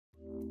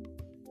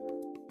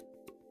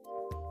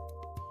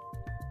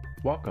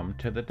Welcome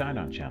to the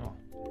Dynon channel,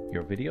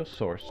 your video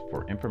source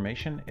for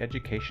information,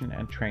 education,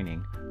 and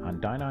training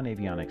on Dynon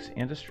Avionics'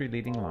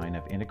 industry-leading line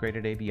of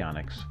integrated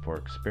avionics for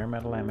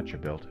experimental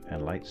amateur-built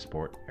and light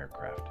sport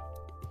aircraft.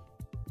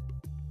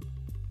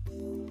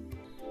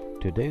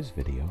 Today's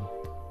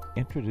video,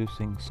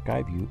 introducing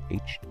SkyView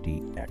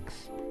HDX.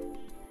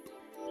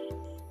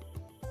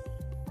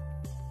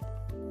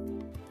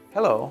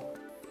 Hello.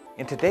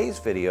 In today's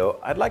video,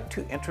 I'd like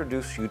to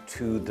introduce you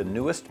to the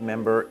newest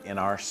member in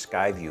our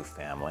SkyView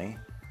family,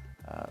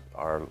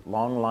 our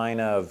long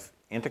line of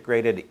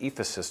integrated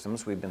EFIS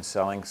systems we've been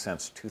selling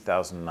since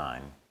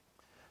 2009.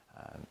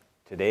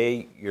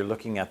 Today, you're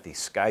looking at the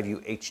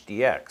SkyView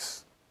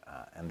HDX,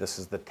 and this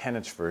is the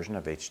 10-inch version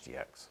of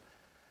HDX.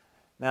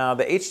 Now,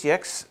 the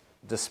HDX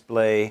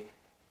display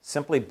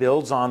simply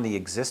builds on the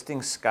existing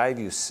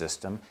SkyView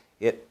system.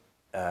 It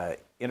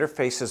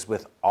interfaces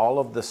with all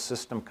of the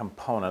system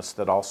components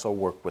that also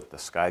work with the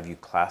SkyView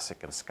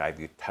Classic and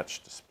SkyView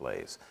Touch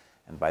displays.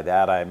 And by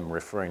that I'm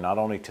referring not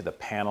only to the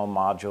panel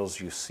modules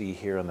you see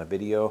here in the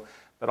video,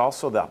 but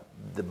also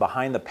the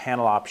behind the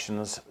panel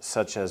options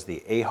such as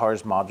the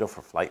AHRS module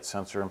for flight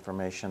sensor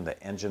information,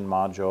 the engine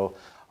module,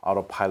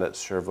 Autopilot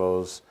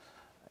servos,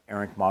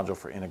 ARINC module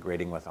for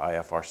integrating with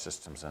IFR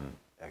systems, and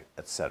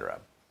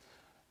etc.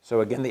 So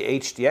again, the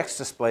HDX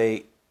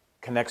display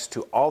connects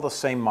to all the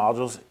same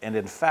modules, and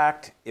in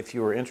fact, if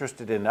you are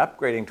interested in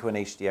upgrading to an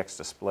HDX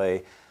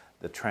display,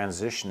 the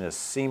transition is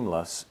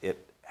seamless.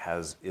 It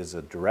is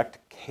a direct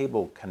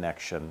cable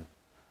connection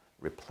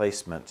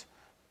replacement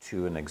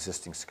to an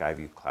existing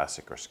SkyView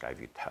Classic or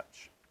SkyView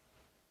Touch.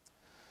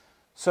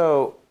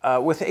 So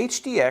with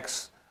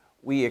HDX,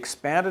 we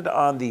expanded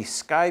on the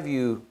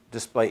SkyView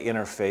display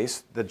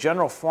interface. The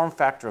general form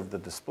factor of the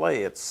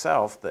display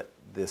itself,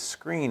 the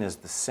screen is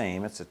the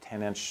same. It's a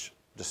 10-inch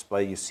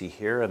display you see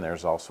here, and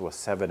there's also a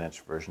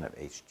 7-inch version of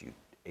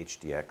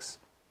HDX.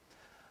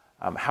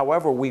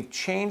 However, we've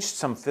changed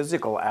some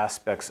physical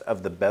aspects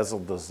of the bezel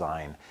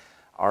design.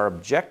 Our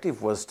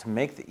objective was to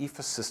make the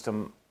EFIS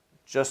system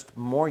just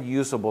more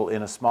usable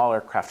in a small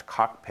aircraft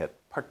cockpit,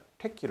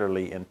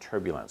 particularly in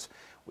turbulence.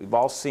 We've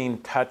all seen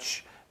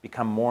touch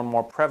become more and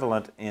more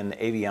prevalent in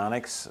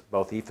avionics,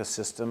 both EFIS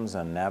systems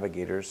and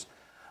navigators.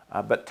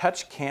 But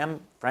touch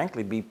can,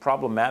 frankly, be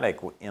problematic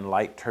in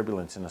light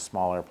turbulence in a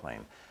small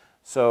airplane.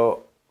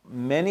 So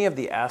many of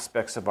the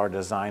aspects of our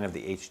design of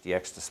the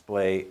HDX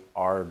display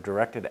are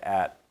directed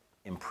at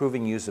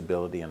improving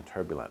usability in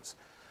turbulence.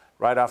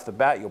 Right off the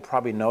bat, you'll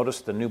probably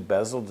notice the new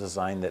bezel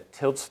design that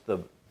tilts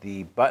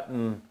the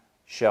button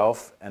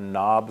shelf and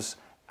knobs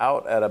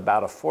out at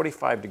about a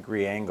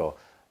 45-degree angle.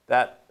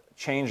 That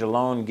change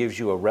alone gives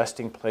you a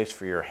resting place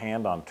for your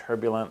hand on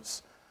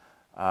turbulence.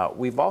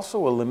 We've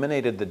also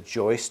eliminated the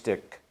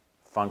joystick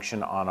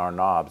function on our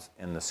knobs.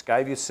 In the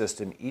SkyView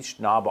system, each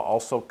knob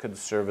also could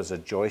serve as a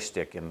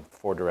joystick in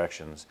 4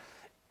 directions.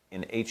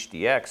 In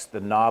HDX,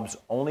 the knobs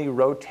only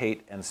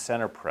rotate and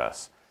center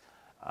press.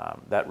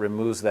 That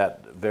removes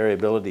that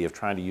variability of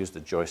trying to use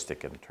the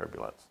joystick in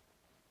turbulence.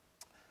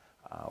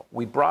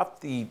 We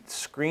brought the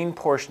screen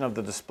portion of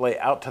the display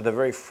out to the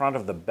very front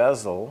of the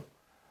bezel,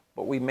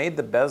 but we made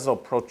the bezel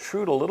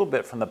protrude a little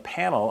bit from the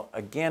panel.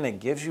 Again, it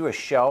gives you a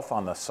shelf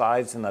on the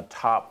sides and the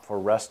top for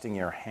resting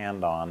your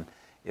hand on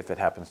if it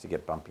happens to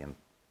get bumpy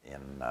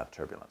in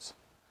turbulence.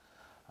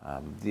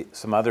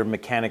 Some other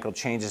mechanical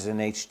changes in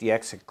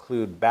HDX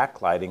include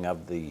backlighting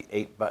of the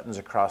 8 buttons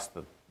across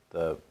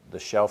the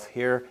shelf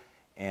here,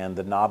 and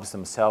the knobs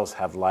themselves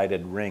have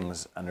lighted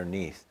rings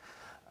underneath.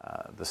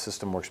 The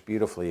system works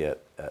beautifully at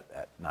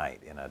night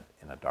in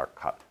a dark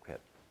cockpit.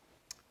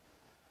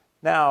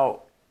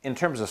 Now, in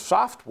terms of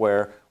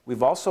software,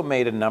 we've also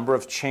made a number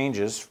of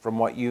changes from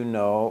what you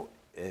know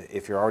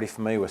if you're already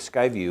familiar with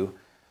SkyView.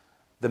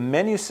 The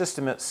menu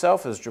system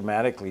itself has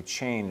dramatically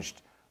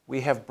changed. We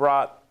have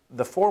brought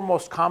the 4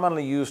 most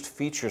commonly used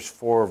features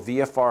for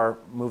VFR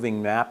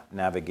moving map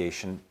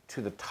navigation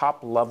to the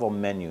top level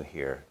menu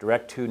here: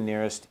 Direct to,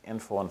 Nearest,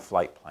 Info, and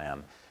Flight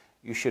Plan.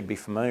 You should be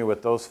familiar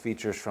with those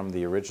features from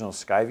the original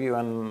SkyView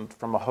and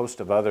from a host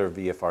of other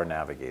VFR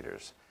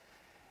navigators.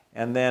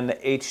 And then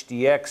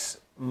HDX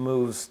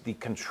moves the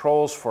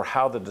controls for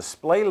how the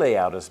display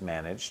layout is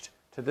managed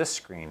to this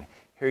screen.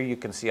 Here you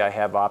can see I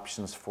have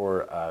options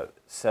for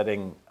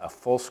setting a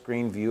full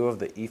screen view of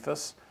the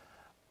EFIS,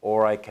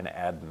 or I can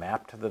add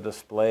map to the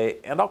display,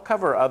 and I'll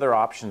cover other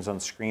options on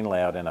screen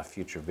layout in a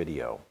future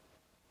video.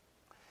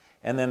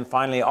 And then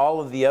finally, all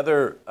of the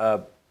other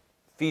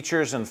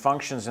features and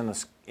functions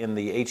in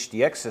the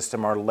HDX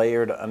system are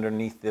layered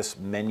underneath this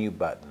menu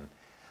button.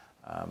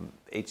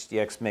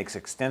 HDX makes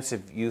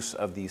extensive use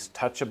of these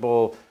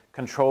touchable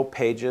control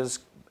pages,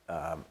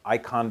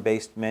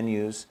 icon-based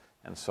menus,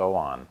 and so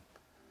on.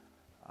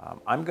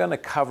 I'm going to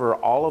cover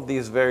all of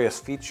these various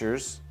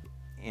features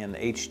in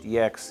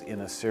HDX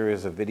in a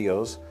series of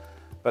videos,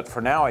 but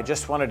for now I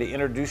just wanted to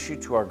introduce you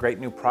to our great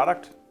new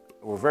product.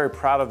 We're very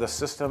proud of the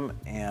system,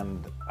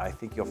 and I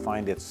think you'll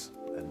find it's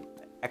an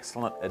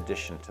excellent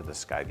addition to the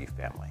SkyView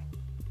family.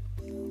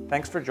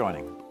 Thanks for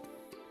joining.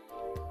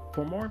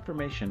 For more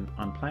information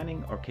on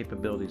planning or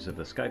capabilities of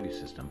the SkyView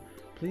system,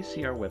 please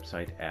see our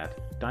website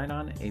at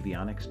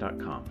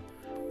dynonavionics.com,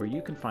 where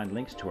you can find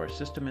links to our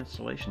system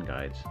installation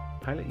guides,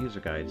 pilot user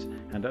guides,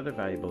 and other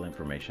valuable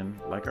information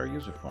like our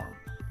user forum.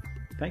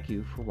 Thank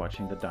you for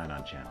watching the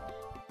Dynon channel.